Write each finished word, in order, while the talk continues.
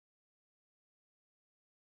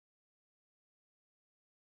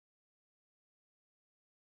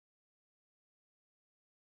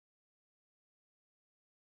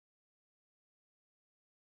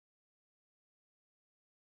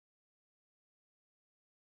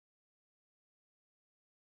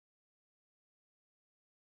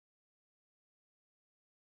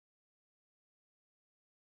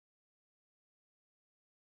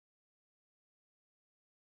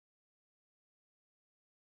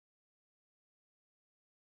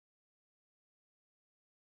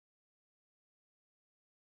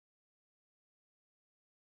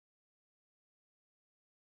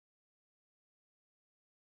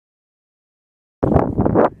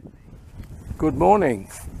Good morning.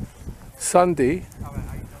 Sunday,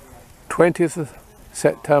 20th of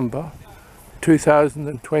September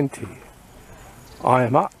 2020. I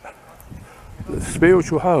am at the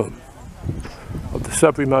spiritual home of the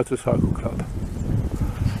Sudbury Motorcycle Club,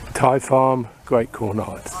 Thai Farm, Great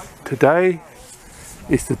Cornard. Today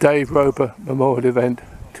is the Dave Roper Memorial Event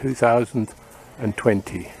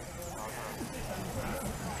 2020.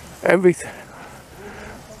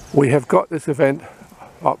 We have got this event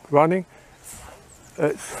up running.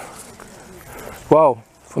 It's, well,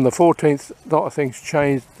 from the 14th, a lot of things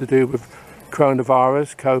changed to do with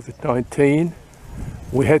coronavirus, COVID-19.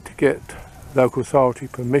 We had to get local authority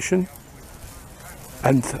permission,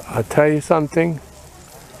 and I tell you something,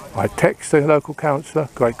 I texted the local councillor,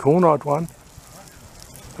 Great Cornard one,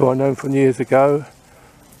 who I know from years ago,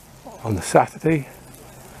 on the Saturday,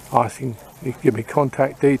 asking he could give me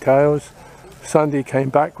contact details. Sunday came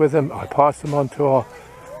back with them. I passed them on to our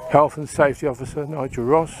Health and Safety Officer, Nigel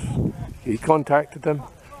Ross. He contacted them.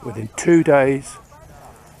 Within 2 days,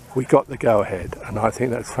 we got the go-ahead, and I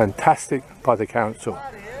think that's fantastic by the council.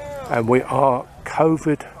 And we are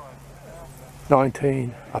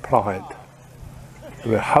COVID-19 appliant.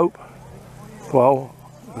 We hope, well,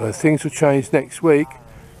 things will change next week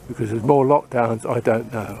because there's more lockdowns. I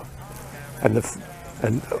don't know. And the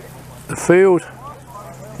field,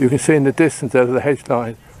 you can see in the distance over the hedge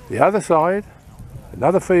line. The other side,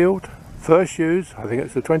 another field, first used, I think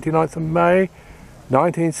it's the 29th of May,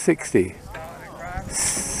 1960,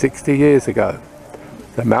 60 years ago,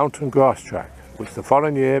 the mountain grass track, which the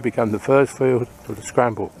following year became the first field for the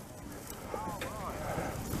scramble.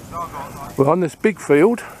 We're on this big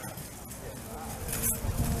field,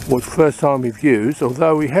 was the first time we've used,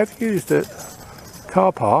 although we have used it,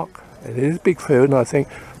 car park, it is a big field, and I think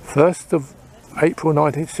 1st of April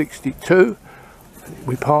 1962,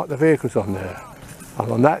 we parked the vehicles on there. And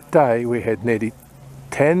on that day, we had nearly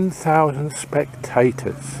 10,000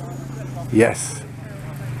 spectators. Yes.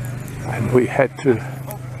 And we had to,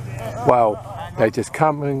 well, they just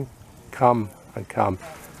come and come and come.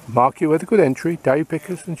 Mark you with a good entry, Dave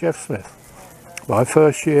Bickers and Jeff Smith. My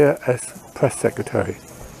first year as press secretary.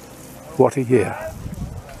 What a year.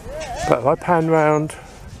 But if I pan round,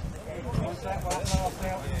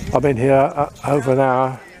 I've been here over an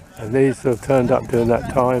hour, and these have turned up during that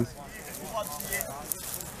time.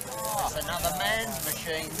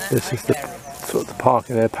 This is the sort of the park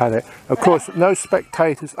in their paddock. Of course, no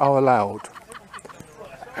spectators are allowed.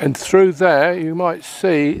 And through there, you might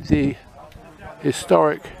see the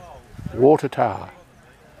historic water tower.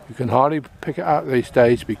 You can hardly pick it up these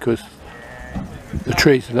days because the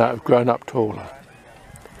trees have grown up taller.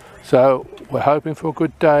 So we're hoping for a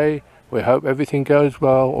good day. We hope everything goes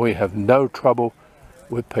well, and we have no trouble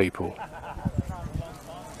with people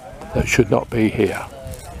that should not be here.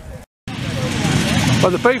 Well,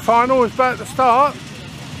 the big final is about to start.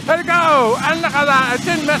 Here we go, and look at that, it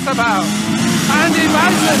didn't mess about. Andy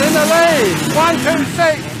Mason in the lead,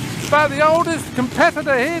 1-2-6, about the oldest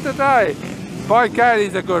competitor here today. By God,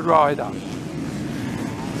 he's a good rider.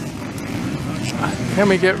 Can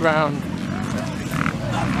we get round?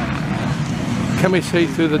 Can we see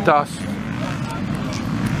through the dust?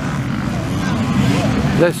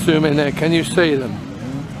 Let's zoom in there. Can you see them?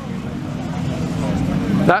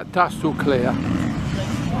 That dust will clear.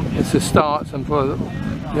 It's the starts, and for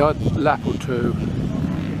the odd lap or two,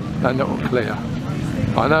 and it will clear.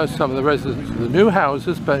 I know some of the residents of the new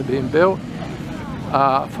houses being built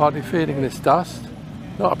are hardly feeling this dust.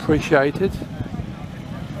 Not appreciated.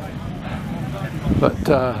 But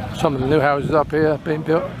some of the new houses up here being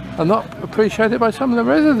built are not appreciated by some of the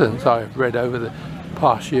residents I've read over the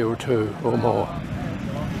past year or two or more.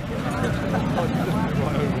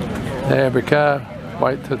 There we go,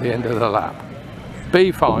 wait till the end of the lap.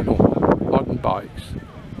 B final, modern bikes.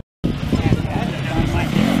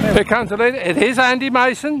 Here comes the leader, it is Andy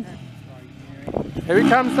Mason. Here he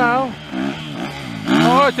comes now.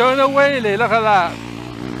 Oh, doing a wheelie, look at that.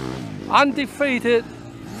 Undefeated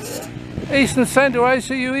Eastern Central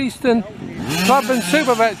ACU Eastern Club and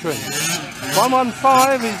Super Veteran.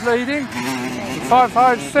 115 he's leading,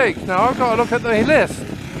 556. Now I've got to look at the list.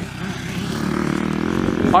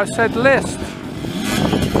 I said list.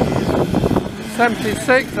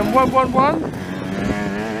 76 and 111.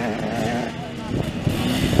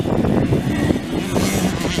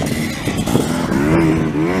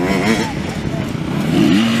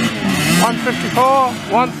 154,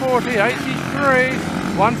 140, 83,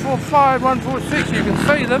 145, 146, you can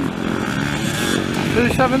see them.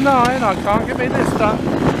 279, I can't get my list up.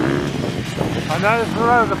 I know it's all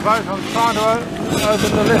over the place, I'm trying to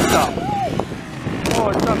open the list up. Oh,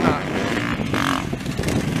 it's done that.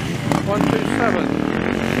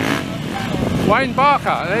 127. Wayne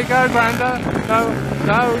Barker, there you go, Granda.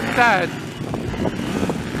 No, Dad.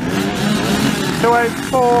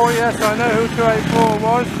 284, yes, I know who 284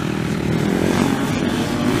 was.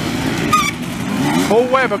 Paul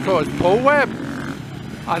Webb, of course, Paul Webb.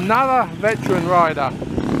 Another veteran rider.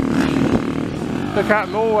 Look at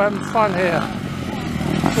them all having fun here.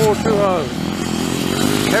 420.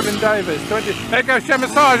 Kevin Davis, 20. There goes Gemma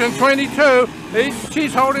Sargent, 22.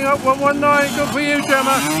 She's holding up 119. Good for you,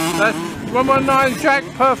 Gemma. That's 119 Jack,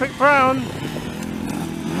 perfect brown.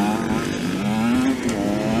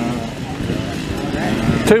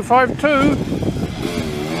 252.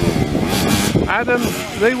 Adam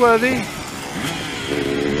Leeworthy.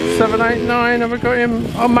 789. Have we got him?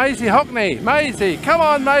 Oh, Maisie Hockney. Maisie, come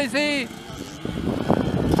on, Maisie.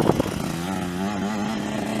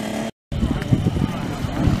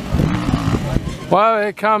 Well,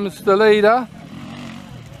 here comes the leader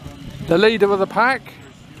of the pack,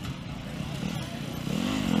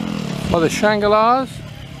 for the Shangri-Las,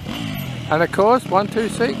 and of course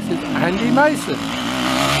 126 is Andy Mason.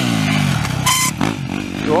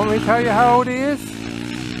 Do you want me to tell you how old he is?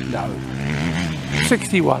 No.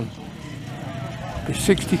 61. He's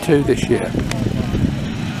 62 this year.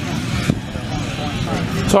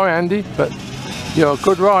 Sorry Andy, but you're a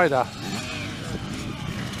good rider.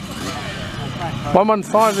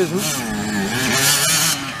 115 is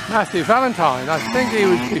Matthew Valentine. I think he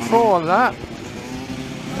was before that.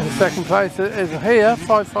 And second place is here,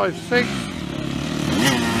 556.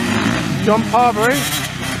 John Parbury,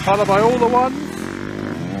 followed by all the ones.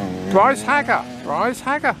 Bryce Hacker.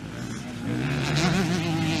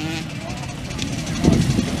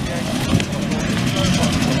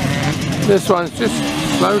 This one's just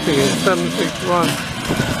floating in 761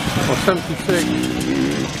 or 76.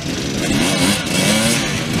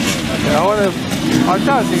 Yeah, I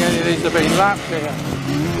don't think any of these have been lapped here.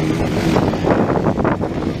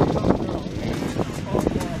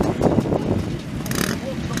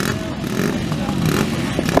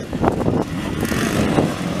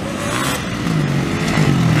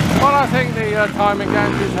 Well, I think the timing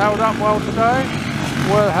games is held up well today.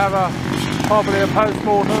 We'll have probably a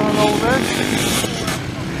post-mortem on all this.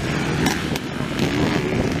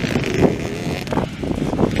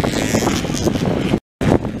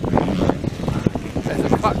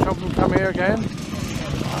 Come here again.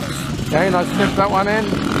 Again, I slipped that one in.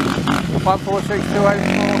 146,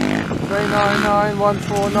 284, 399,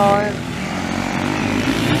 149.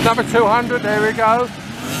 Number 200, there we go. I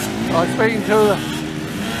was speaking to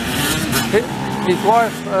his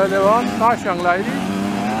wife earlier on, nice young lady.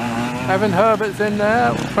 Evan Herbert's in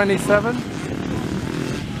there, 27.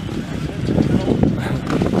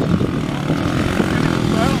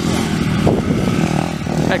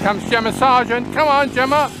 Here comes Gemma Sargent. Come on,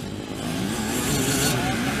 Gemma.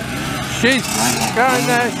 She's going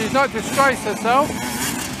there. She's not disgraced herself.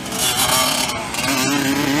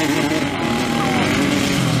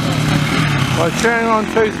 Well, cheering on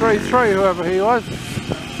 233, whoever he was.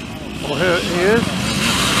 Or who he is.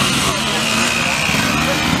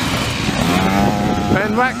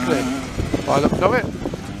 Ben Ratcliffe, by the looks of it.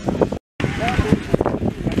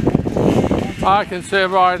 I can see a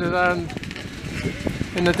rider then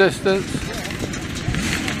in the distance.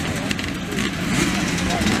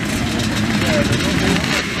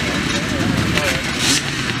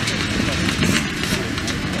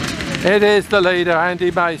 It is the leader, Andy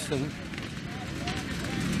Mason.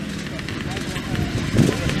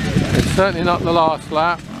 It's certainly not the last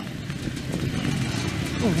lap.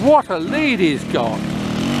 What a lead he's got.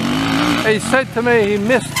 He said to me he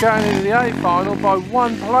missed going into the A final by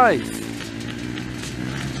 1 place.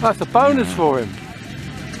 That's a bonus for him.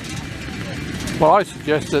 Well, I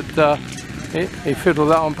suggest that he fiddled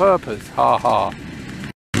that on purpose. Ha ha.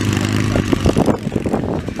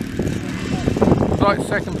 Like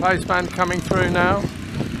second place man coming through now.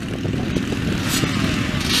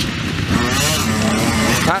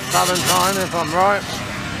 Matt Valentine, if I'm right.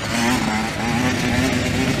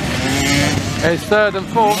 It's third and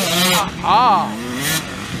fourth.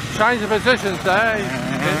 Change of positions there.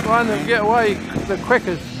 It's one to get away the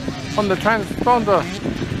quickest on the transponder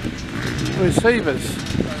receivers.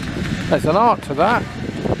 There's an art to that.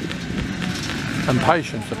 And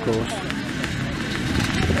patience, of course.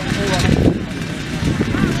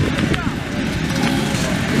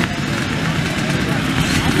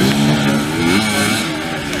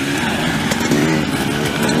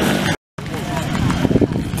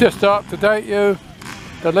 Just to update you,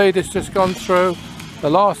 the lead has just gone through. The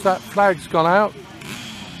last lap flag's gone out.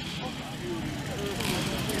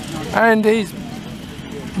 And he's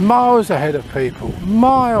miles ahead of people,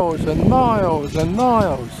 miles and miles and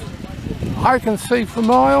miles. I can see for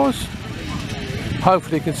miles,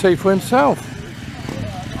 hopefully he can see for himself.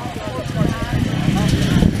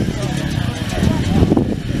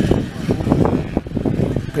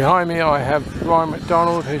 Behind me I have Ryan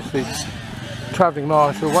McDonald, who's the travelling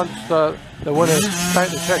marshal. Once the winners take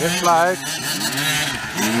the checkered flag,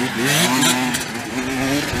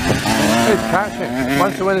 he's catching.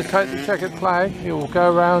 Once the winners take the checkered flag, he will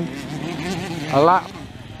go around a lap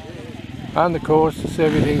and the course to see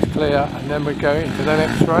everything's clear, and then we go into the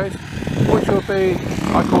next race, which will be,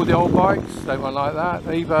 I call the old bikes, they run like that,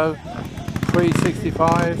 Evo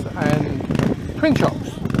 365s and twin shocks.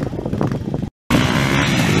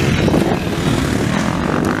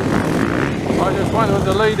 I just wondered if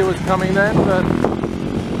the leader was coming then, but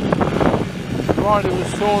the rider was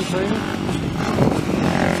sauntering.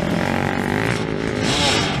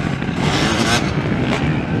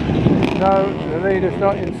 No, the leader's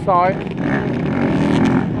not in sight.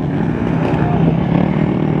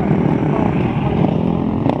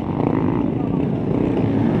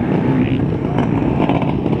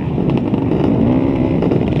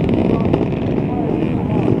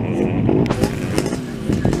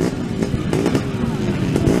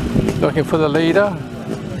 Looking for the leader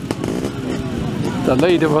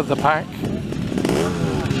of the pack.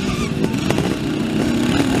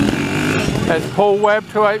 There's Paul Webb,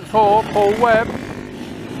 284, Paul Webb.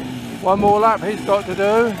 One more lap he's got to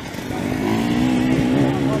do.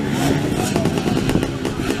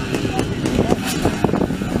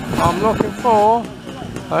 I'm looking for,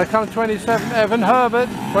 there comes 27, Evan Herbert,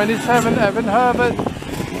 27, Evan Herbert.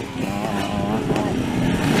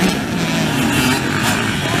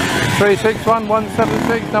 361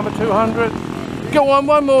 176, number 200. Go on,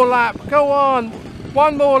 one more lap, go on,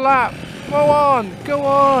 one more lap, go on, go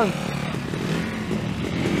on.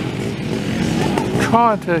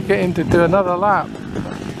 Trying to get him to do another lap.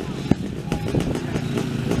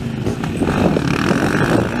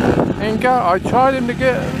 I tried him to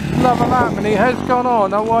get another lap and he has gone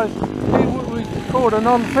on, otherwise he would record a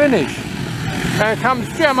non-finish. Here comes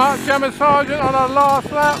Gemma Sargent on her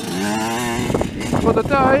last lap for the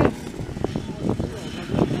day.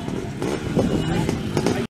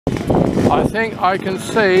 I think I can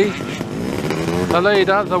see the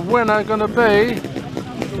leader, the winner going to be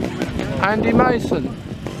Andy Mason.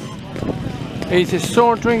 He's just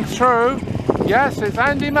sauntering through. Yes, it's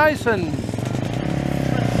Andy Mason.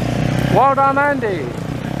 Well done, Andy.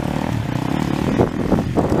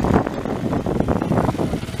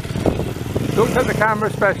 Looked at the camera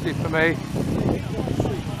especially for me.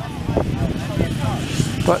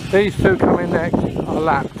 But these two coming next are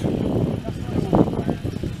lapped.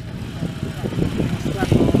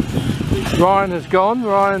 Ryan has gone.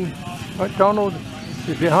 Ryan McDonald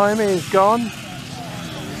is behind me, he's gone.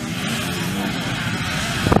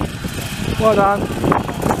 Well done.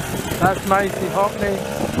 That's Macy Hockney.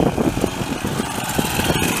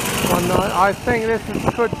 1-9. I think this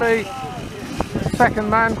could be second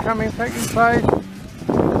man coming second place.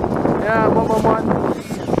 Yeah, 111.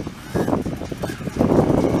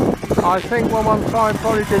 I think 115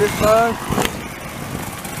 probably did it first.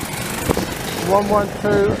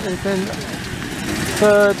 112 is in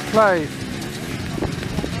third place.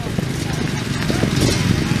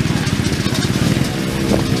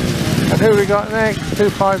 And who we got next?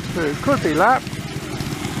 252. Could be lapped.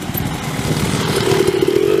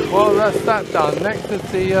 Well, that's that done. Next is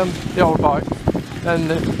the old bikes and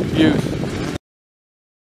the youth.